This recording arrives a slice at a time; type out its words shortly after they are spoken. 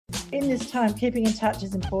in this time, keeping in touch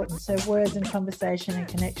is important. So words and conversation and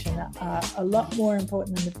connection are a lot more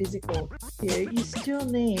important than the physical. You still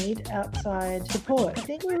need outside support. I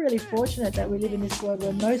think we're really fortunate that we live in this world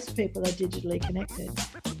where most people are digitally connected.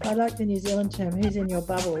 I like the New Zealand term, who's in your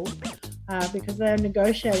bubble, because they're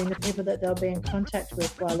negotiating the people that they'll be in contact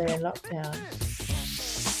with while they're in lockdown.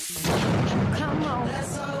 Come on.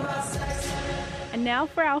 And now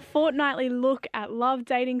for our fortnightly look at love,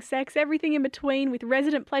 dating, sex, everything in between with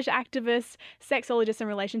resident pleasure activist, sexologist and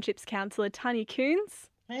relationships counsellor Tanya Coons.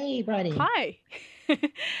 Hey, Bridie. Hi.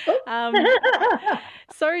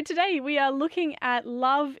 So today we are looking at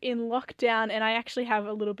love in lockdown, and I actually have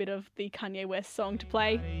a little bit of the Kanye West song to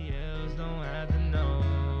play.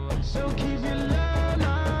 So keep your love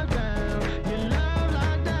locked down, your love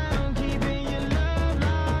locked down, keeping your love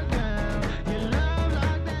locked down, your love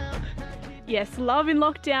locked down. Yes, love in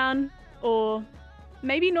lockdown, or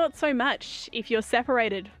maybe not so much if you're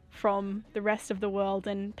separated from the rest of the world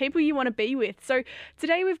and people you want to be with. So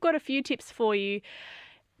today we've got a few tips for you.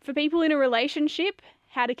 For people in a relationship,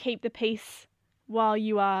 how to keep the peace while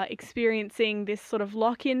you are experiencing this sort of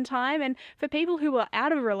lock-in time. And for people who are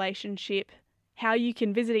out of a relationship, how you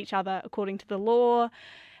can visit each other according to the law,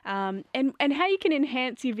 and how you can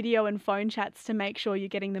enhance your video and phone chats to make sure you're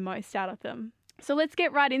getting the most out of them. So let's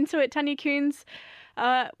get right into it. Tanya Coons,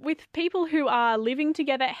 with people who are living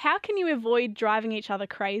together, how can you avoid driving each other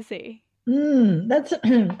crazy? That's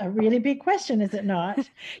a really big question, is it not?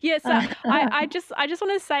 Yes, I just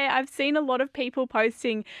want to say I've seen a lot of people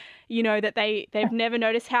posting, that they've never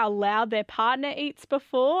noticed how loud their partner eats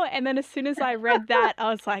before, and then as soon as I read that, I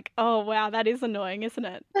was like, oh wow, that is annoying, isn't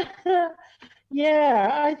it?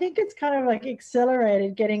 Yeah, I think it's kind of like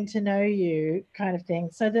accelerated getting to know you kind of thing.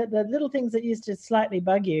 So that the little things that used to slightly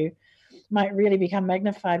bug you might really become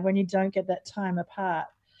magnified when you don't get that time apart.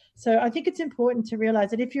 So I think it's important to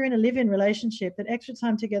realize that if you're in a live-in relationship, that extra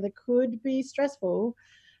time together could be stressful,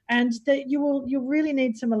 and that you'll really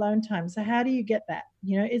need some alone time. So how do you get that?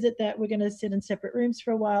 Is it that we're going to sit in separate rooms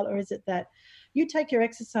for a while, or is it that you take your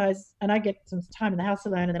exercise and I get some time in the house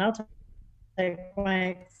alone and then I'll take my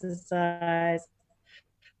exercise?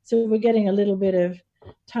 So we're getting a little bit of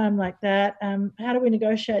time like that. How do we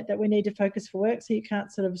negotiate that we need to focus for work, so you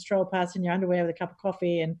can't sort of stroll past in your underwear with a cup of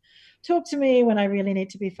coffee and talk to me when I really need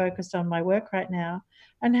to be focused on my work right now?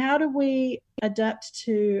 And how do we adapt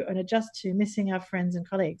to and adjust to missing our friends and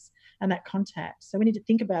colleagues and that contact? So we need to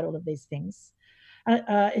think about all of these things. For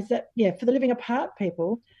the living apart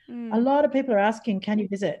people, a lot of people are asking, can you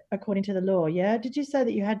visit according to the law? Yeah. Did you say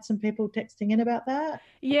that you had some people texting in about that?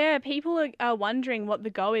 Yeah, people are wondering what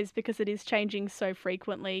the go is because it is changing so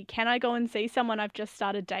frequently. Can I go and see someone I've just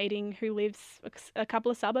started dating who lives a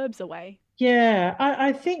couple of suburbs away? Yeah,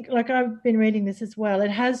 I think, like, I've been reading this as well.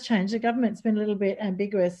 It has changed. The government's been a little bit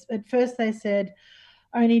ambiguous. At first they said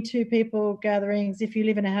only 2 people gatherings. If you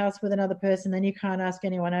live in a house with another person, then you can't ask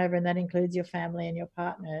anyone over, and that includes your family and your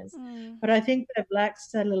partners. But I think they've laxed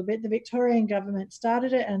that a little bit. The Victorian government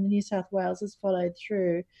started it, and the New South Wales has followed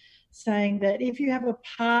through, saying that if you have a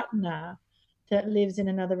partner that lives in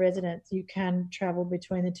another residence, you can travel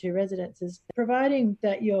between the 2 residences, providing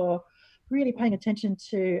that you're really paying attention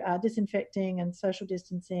to disinfecting and social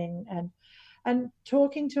distancing and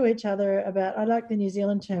talking to each other about, I like the New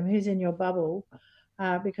Zealand term, who's in your bubble,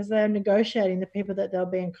 because they're negotiating the people that they'll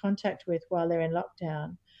be in contact with while they're in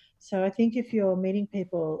lockdown. So I think if you're meeting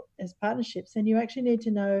people as partnerships, then you actually need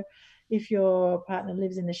to know if your partner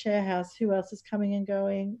lives in the share house, who else is coming and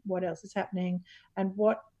going, what else is happening, and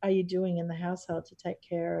what are you doing in the household to take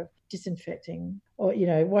care of disinfecting or,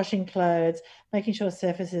 washing clothes, making sure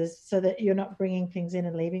surfaces, so that you're not bringing things in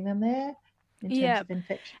and leaving them there in terms of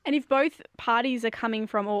infection. And if both parties are coming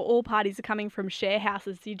from, or all parties are coming from share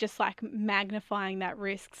houses, you're just like magnifying that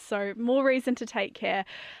risk. So more reason to take care.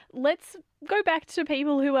 Let's go back to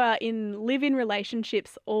people who are in live-in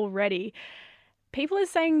relationships already. People are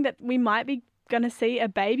saying that we might be going to see a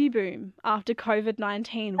baby boom after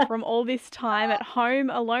COVID-19 from all this time at home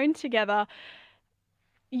alone together.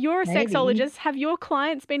 You're a sexologist. Have your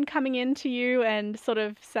clients been coming in to you and sort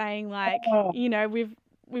of saying like,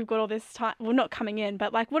 we've got all this time, well, not coming in,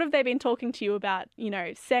 but like, what have they been talking to you about,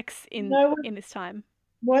 sex in this time?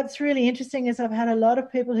 What's really interesting is I've had a lot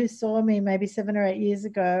of people who saw me maybe 7 or 8 years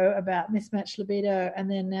ago about mismatched libido,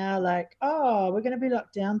 and they're now like, oh, we're going to be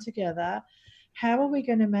locked down together. How are we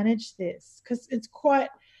going to manage this? Because it's quite,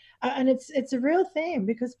 and it's a real theme,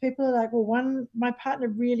 because people are like, well, my partner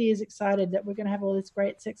really is excited that we're going to have all this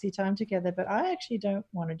great sexy time together, but I actually don't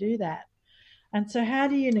want to do that. And so how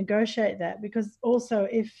do you negotiate that? Because also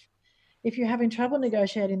if if you're having trouble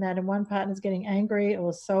negotiating that and one partner's getting angry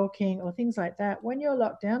or sulking or things like that, when you're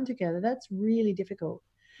locked down together, that's really difficult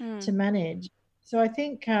to manage. So I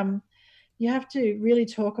think you have to really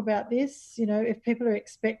talk about this. If people are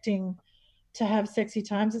expecting to have sexy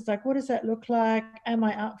times, it's like, what does that look like? Am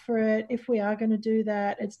I up for it? If we are going to do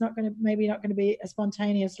that, it's maybe not going to be a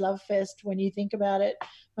spontaneous love fest when you think about it.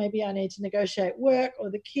 Maybe I need to negotiate work or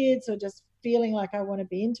the kids or just feeling like I want to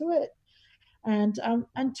be into it. And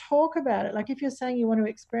talk about it. Like if you're saying you want to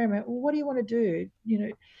experiment, well, what do you want to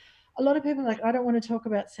do? A lot of people are like, I don't want to talk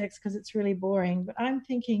about sex because it's really boring. But I'm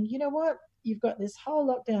thinking, you know what? You've got this whole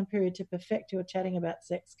lockdown period to perfect your chatting about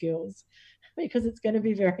sex skills because it's going to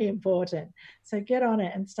be very important. So get on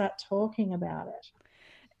it and start talking about it.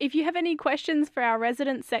 If you have any questions for our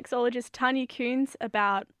resident sexologist, Tanya Coons,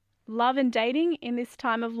 about love and dating in this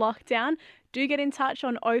time of lockdown, do get in touch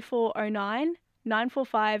on 0409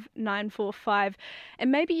 945 945.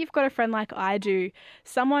 And maybe you've got a friend like I do,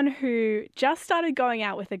 someone who just started going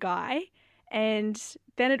out with a guy and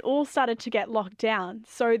then it all started to get locked down.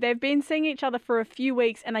 So they've been seeing each other for a few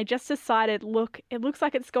weeks and they just decided, look, it looks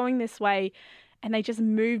like it's going this way, and they just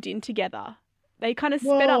moved in together. They kind of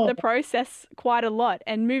sped up the process quite a lot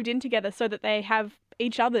and moved in together so that they have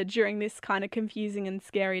each other during this kind of confusing and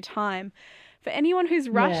scary time. For anyone who's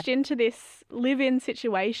rushed into this live-in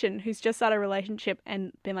situation, who's just started a relationship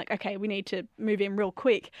and been like, okay, we need to move in real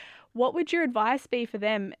quick, what would your advice be for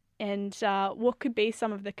them, and what could be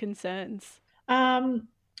some of the concerns?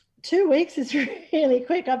 2 weeks is really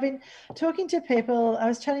quick. I've been talking to people. I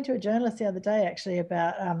was chatting to a journalist the other day actually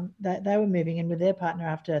about that they were moving in with their partner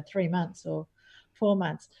after 3 months or 4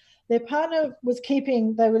 months. Their partner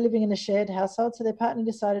they were living in a shared household, so their partner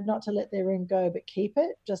decided not to let their room go but keep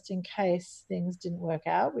it just in case things didn't work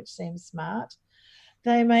out, which seems smart.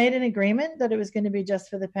 They made an agreement that it was going to be just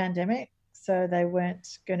for the pandemic, so they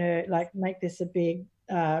weren't going to make this a big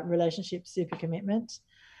relationship super commitment.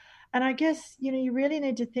 And I guess, you really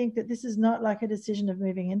need to think that this is not like a decision of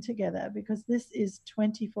moving in together, because this is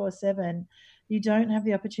 24/7. You don't have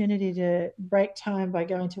the opportunity to break time by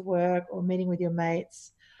going to work or meeting with your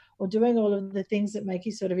mates or doing all of the things that make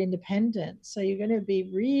you sort of independent. So you're going to be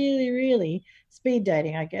really, really speed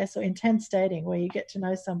dating, I guess, or intense dating where you get to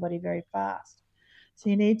know somebody very fast. So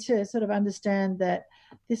you need to sort of understand that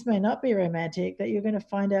this may not be romantic, that you're going to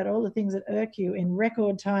find out all the things that irk you in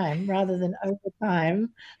record time rather than over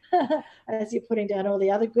time as you're putting down all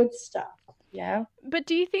the other good stuff. Yeah. But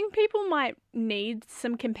do you think people might need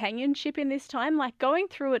some companionship in this time? Like going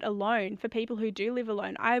through it alone, for people who do live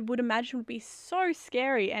alone, I would imagine would be so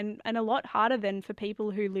scary and a lot harder than for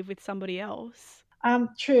people who live with somebody else.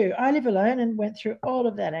 True. I live alone and went through all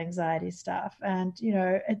of that anxiety stuff. And,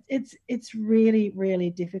 it's really, really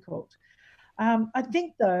difficult. I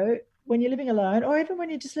think, though, when you're living alone, or even when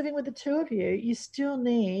you're just living with the two of you, you still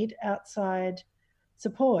need outside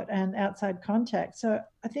support and outside contact. So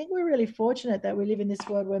I think we're really fortunate that we live in this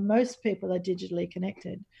world where most people are digitally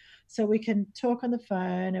connected. So we can talk on the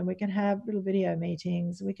phone and we can have little video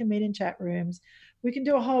meetings, we can meet in chat rooms, we can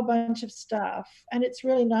do a whole bunch of stuff. And it's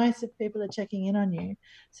really nice if people are checking in on you.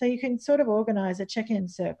 So you can sort of organize a check-in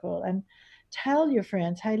circle and tell your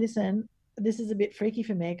friends, hey, listen, this is a bit freaky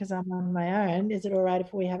for me because I'm on my own. Is it all right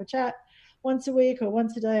if we have a chat once a week or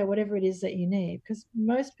once a day or whatever it is that you need? Because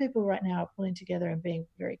most people right now are pulling together and being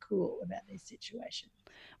very cool about these situations.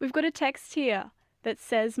 We've got a text here that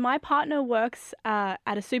says, my partner works at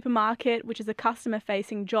a supermarket, which is a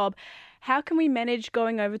customer-facing job. How can we manage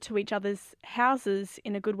going over to each other's houses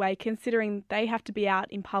in a good way, considering they have to be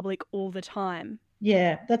out in public all the time?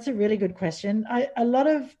 Yeah, that's a really good question. A lot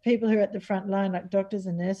of people who are at the front line, like doctors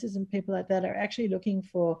and nurses and people like that, are actually looking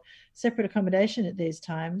for separate accommodation at these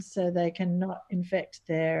times so they can not infect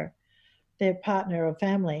their partner or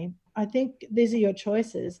family. I think these are your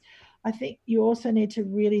choices. I think you also need to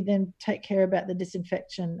really then take care about the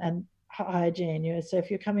disinfection and hygiene. So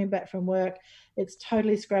if you're coming back from work, it's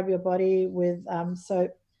totally scrub your body with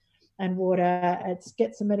soap and water.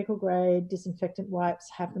 Get some medical grade disinfectant wipes,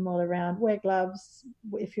 have them all around. Wear gloves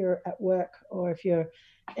if you're at work or if you're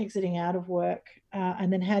exiting out of work.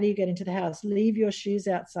 And then how do you get into the house? Leave your shoes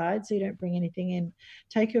outside so you don't bring anything in.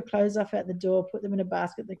 Take your clothes off at the door, put them in a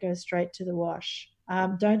basket that goes straight to the wash.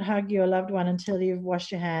 Don't hug your loved one until you've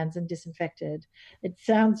washed your hands and disinfected. It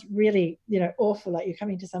sounds really, awful, like you're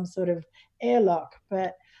coming to some sort of airlock,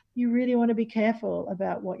 but you really want to be careful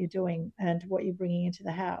about what you're doing and what you're bringing into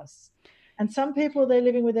the house. And some people, they're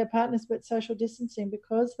living with their partners but social distancing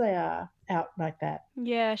because they are out like that.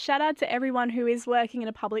 Yeah, shout out to everyone who is working in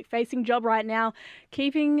a public-facing job right now,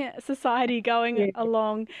 keeping society going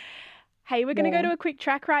along. Hey, we're going to go to a quick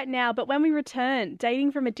track right now, but when we return,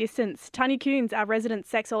 dating from a distance, Tanya Coons, our resident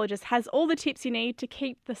sexologist, has all the tips you need to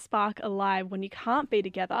keep the spark alive when you can't be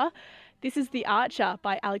together. This is The Archer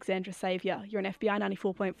by Alexandra Saviour. You're on FBI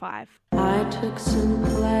 94.5. I took some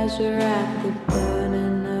pleasure at the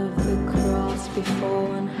burning of the cross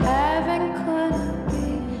before, and heaven could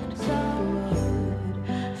be some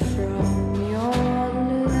blood from your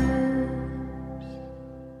lips.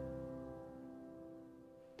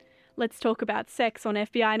 Let's talk about sex on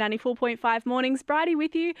FBI 94.5 mornings. Bridie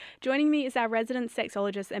with you. Joining me is our resident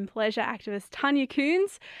sexologist and pleasure activist Tanya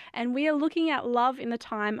Coons, and we are looking at love in the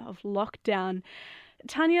time of lockdown.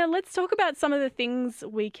 Tanya, let's talk about some of the things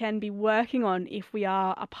we can be working on if we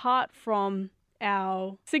are apart from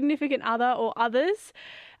our significant other or others.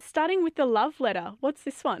 Starting with the love letter. What's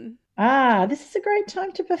this one? This is a great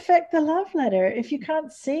time to perfect the love letter. If you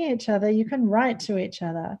can't see each other, you can write to each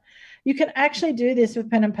other. You can actually do this with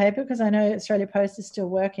pen and paper, because I know Australia Post is still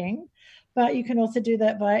working, but you can also do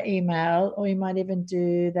that via email, or you might even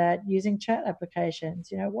do that using chat applications,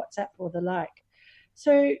 WhatsApp or the like.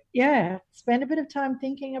 So yeah, spend a bit of time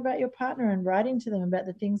thinking about your partner and writing to them about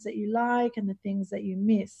the things that you like and the things that you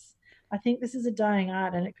miss. I think this is a dying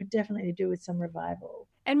art, and it could definitely do with some revival.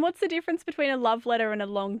 And what's the difference between a love letter and a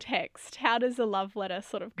long text? How does a love letter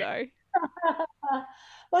sort of go?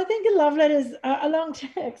 Well, I think a love letter, a long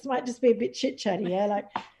text might just be a bit chit-chatty, yeah? Like,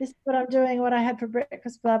 this is what I'm doing, what I had for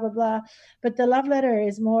breakfast, blah, blah, blah. But the love letter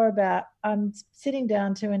is more about I'm sitting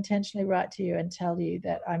down to intentionally write to you and tell you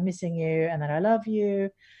that I'm missing you and that I love you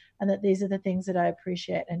and that these are the things that I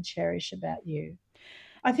appreciate and cherish about you.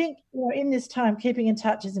 I think in this time, keeping in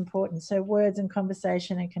touch is important. So words and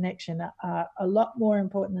conversation and connection are a lot more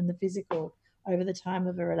important than the physical over the time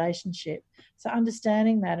of a relationship. So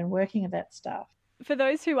understanding that and working at that stuff. For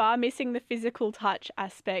those who are missing the physical touch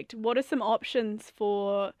aspect, what are some options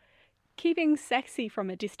for keeping sexy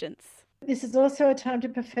from a distance? This is also a time to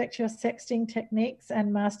perfect your sexting techniques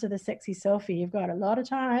and master the sexy selfie. You've got a lot of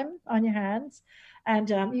time on your hands, and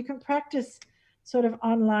you can practice sort of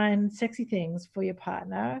online sexy things for your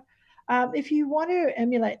partner. If you want to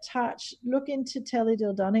emulate touch, look into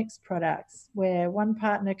teledildonics products, where one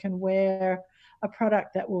partner can wear a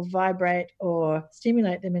product that will vibrate or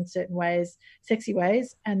stimulate them in certain ways, sexy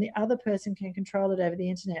ways, and the other person can control it over the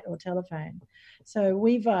internet or telephone. So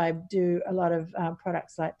WeVibe do a lot of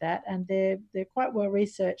products like that, and they're quite well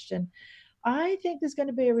researched, and I think there's going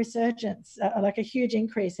to be a resurgence, like a huge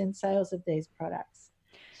increase in sales of these products.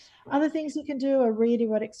 Other things you can do are read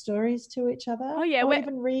erotic stories to each other. Oh yeah,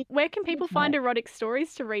 where can people find it? erotic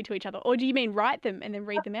stories to read to each other? Or do you mean write them and then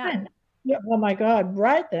read them out? Yeah, oh my God,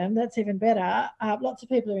 write them. That's even better. Lots of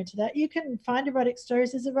people are into that. You can find erotic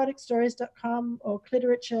stories. There's eroticstories.com or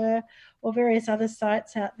Cliterature or various other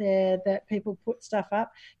sites out there that people put stuff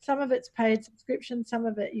up. Some of it's paid subscription, some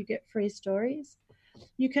of it you get free stories.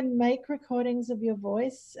 You can make recordings of your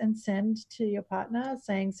voice and send to your partner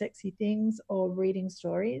saying sexy things or reading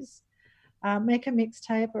stories. Make a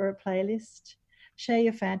mixtape or a playlist. Share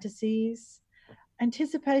your fantasies.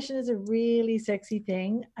 Anticipation is a really sexy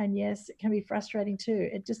thing, and yes, it can be frustrating too.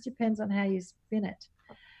 It just depends on how you spin it.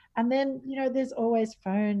 And then, there's always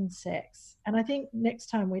phone sex. And I think next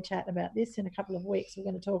time we chat about this in a couple of weeks, we're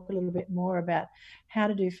going to talk a little bit more about how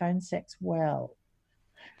to do phone sex well.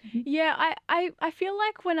 Yeah, I feel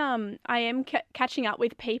like when I am catching up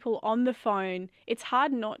with people on the phone, it's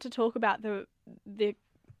hard not to talk about the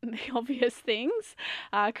obvious things,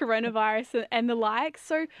 coronavirus and the like.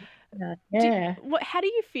 So yeah. How do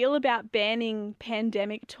you feel about banning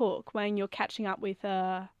pandemic talk when you're catching up with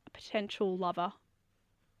a potential lover?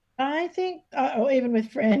 I think, or even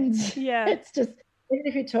with friends, yeah, it's just, even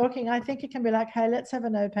if you're talking, I think it can be like, hey, let's have a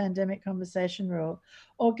no pandemic conversation rule,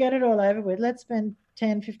 or get it all over with. Let's spend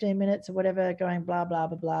 10, 15 minutes or whatever going blah, blah,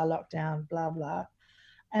 blah, blah, lockdown, blah, blah.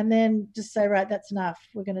 And then just say, right, that's enough.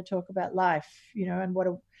 We're going to talk about life, and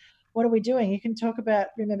what are we doing? You can talk about,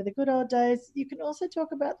 remember the good old days. You can also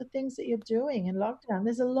talk about the things that you're doing in lockdown.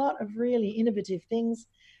 There's a lot of really innovative things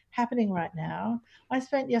happening right now. I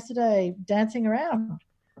spent yesterday dancing around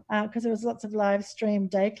because there was lots of live stream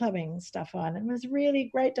day clubbing stuff on. It was a really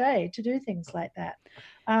great day to do things like that.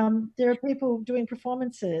 There are people doing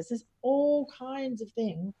performances. There's all kinds of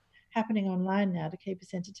things happening online now to keep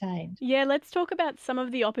us entertained. Yeah, let's talk about some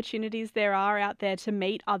of the opportunities there are out there to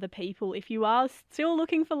meet other people. If you are still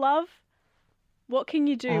looking for love, what can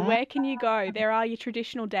you do? Where can you go? There are your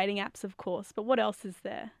traditional dating apps, of course, but what else is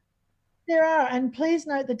there? There are, and please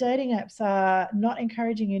note the dating apps are not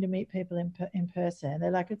encouraging you to meet people in person. They're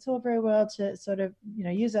like, it's all very well to sort of,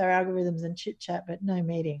 use our algorithms and chit chat, but no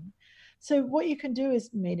meeting. So what you can do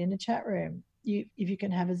is meet in a chat room. if you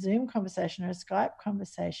can have a Zoom conversation or a Skype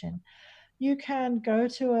conversation, you can go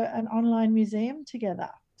to an online museum together,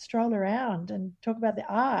 stroll around and talk about the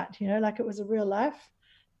art, like it was a real life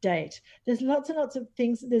date. There's lots and lots of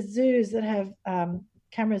things. There's zoos that have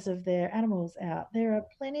cameras of their animals out. There are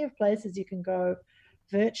plenty of places you can go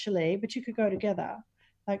virtually, but you could go together.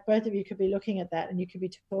 Like both of you could be looking at that and you could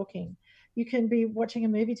be talking. You can be watching a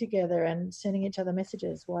movie together and sending each other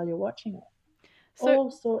messages while you're watching it. So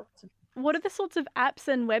all sorts of. What are the sorts of apps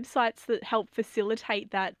and websites that help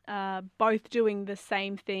facilitate that, both doing the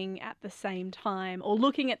same thing at the same time or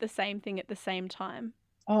looking at the same thing at the same time?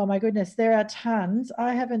 Oh my goodness, there are tons.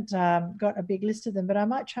 I haven't got a big list of them, but I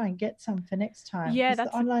might try and get some for next time. Yeah,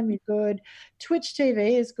 that's online is good. Twitch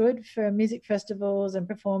TV is good for music festivals and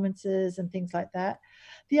performances and things like that.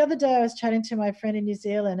 The other day I was chatting to my friend in New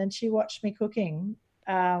Zealand and she watched me cooking.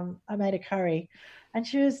 I made a curry and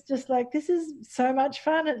she was just like, this is so much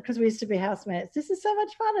fun, because we used to be housemates. This is so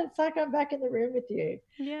much fun. It's like I'm back in the room with you.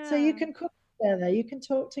 Yeah. So you can cook together, you can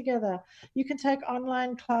talk together, you can take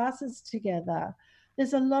online classes together.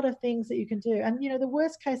 There's a lot of things that you can do. And, the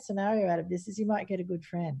worst case scenario out of this is you might get a good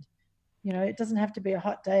friend. It doesn't have to be a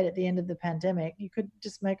hot date at the end of the pandemic. You could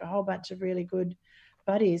just make a whole bunch of really good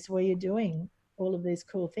buddies where you're doing all of these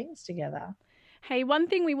cool things together. Hey, one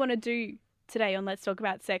thing we want to do today on Let's Talk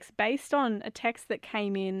About Sex, based on a text that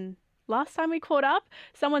came in last time we caught up,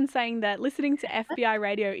 someone saying that listening to FBI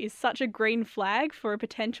radio is such a green flag for a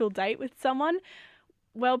potential date with someone.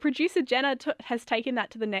 Well, producer Jenna has taken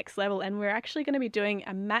that to the next level, and we're actually going to be doing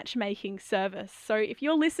a matchmaking service. So if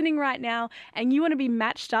you're listening right now and you want to be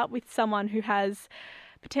matched up with someone who has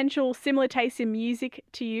potential similar tastes in music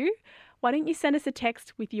to you, why don't you send us a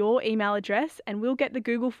text with your email address and we'll get the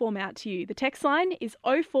Google form out to you. The text line is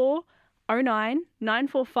 0409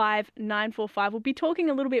 945 945. We'll be talking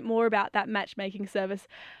a little bit more about that matchmaking service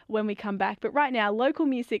when we come back. But right now, local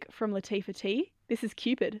music from Latifah T. This is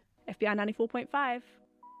Cupid, FBI 94.5.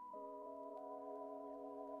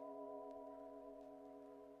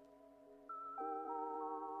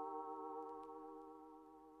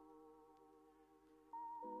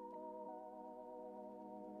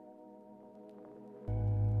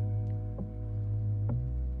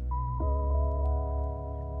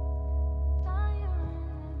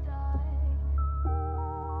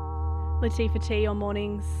 Latifah T on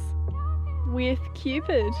mornings with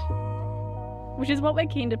Cupid, which is what we're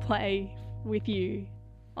keen to play with you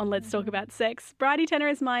on Let's Talk About Sex. Bridie Tenner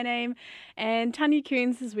is my name, and Tanya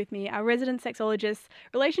Coons is with me, our resident sexologist,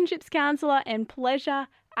 relationships counsellor, and pleasure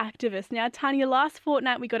activist. Now, Tanya, last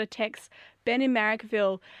fortnight we got a text. Ben in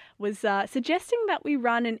Marrickville was suggesting that we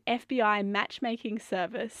run an FBI matchmaking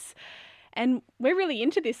service, and we're really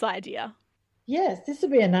into this idea. Yes, this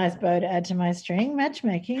would be a nice bow to add to my string,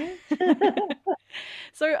 matchmaking.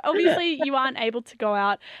 So obviously you aren't able to go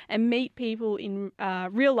out and meet people in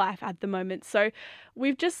real life at the moment. So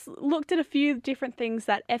we've just looked at a few different things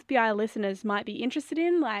that FBI listeners might be interested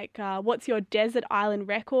in, like what's your desert island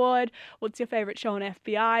record, what's your favourite show on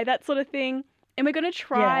FBI, that sort of thing. And we're going to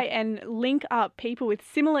try and link up people with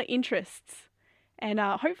similar interests and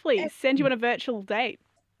hopefully send you on a virtual date.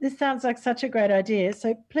 This sounds like such a great idea.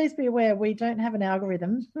 So please be aware we don't have an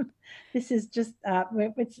algorithm. This is just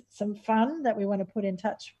it's some fun that we want to put in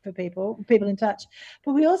touch for people in touch.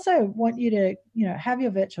 But we also want you to, have your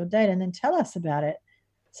virtual date and then tell us about it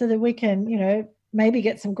so that we can, maybe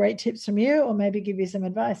get some great tips from you or maybe give you some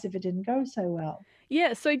advice if it didn't go so well.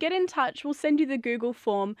 Yeah, so get in touch. We'll send you the Google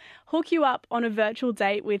form, hook you up on a virtual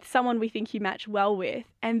date with someone we think you match well with,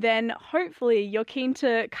 and then hopefully you're keen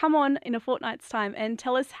to come on in a fortnight's time and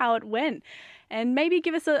tell us how it went. And maybe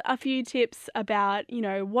give us a few tips about,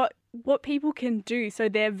 what people can do so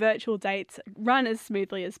their virtual dates run as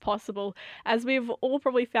smoothly as possible. As we've all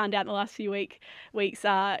probably found out in the last few weeks,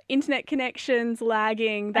 internet connections,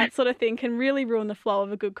 lagging, that sort of thing can really ruin the flow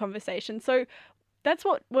of a good conversation. So that's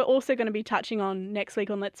what we're also going to be touching on next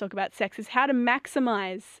week on Let's Talk About Sex, is how to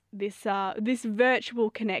maximize this virtual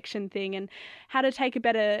connection thing and how to take a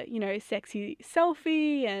better, sexy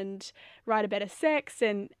selfie and write a better sex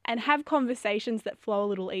and have conversations that flow a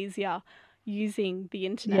little easier using the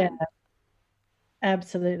internet. Yeah,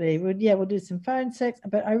 absolutely. We'll do some phone sex,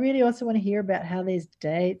 but I really also want to hear about how these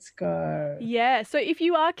dates go. Yeah, so if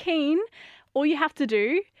you are keen, all you have to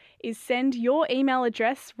do is send your email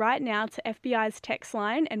address right now to FBI's text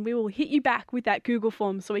line and we will hit you back with that Google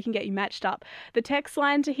form so we can get you matched up. The text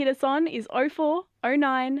line to hit us on is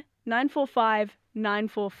 0409 945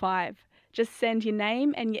 945. Just send your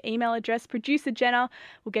name and your email address. Producer Jenna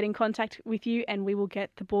will get in contact with you and we will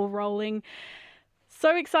get the ball rolling.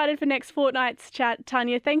 So excited for next fortnight's chat.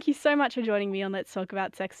 Tanya, thank you so much for joining me on Let's Talk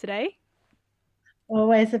About Sex today.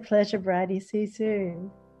 Always a pleasure, Brady. See you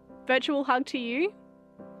soon. Virtual hug to you.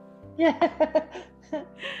 Yeah.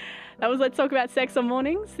 That was Let's Talk About Sex on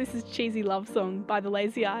Mornings. This is Cheesy Love Song by The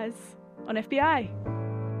Lazy Eyes on FBI.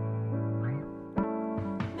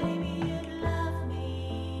 Maybe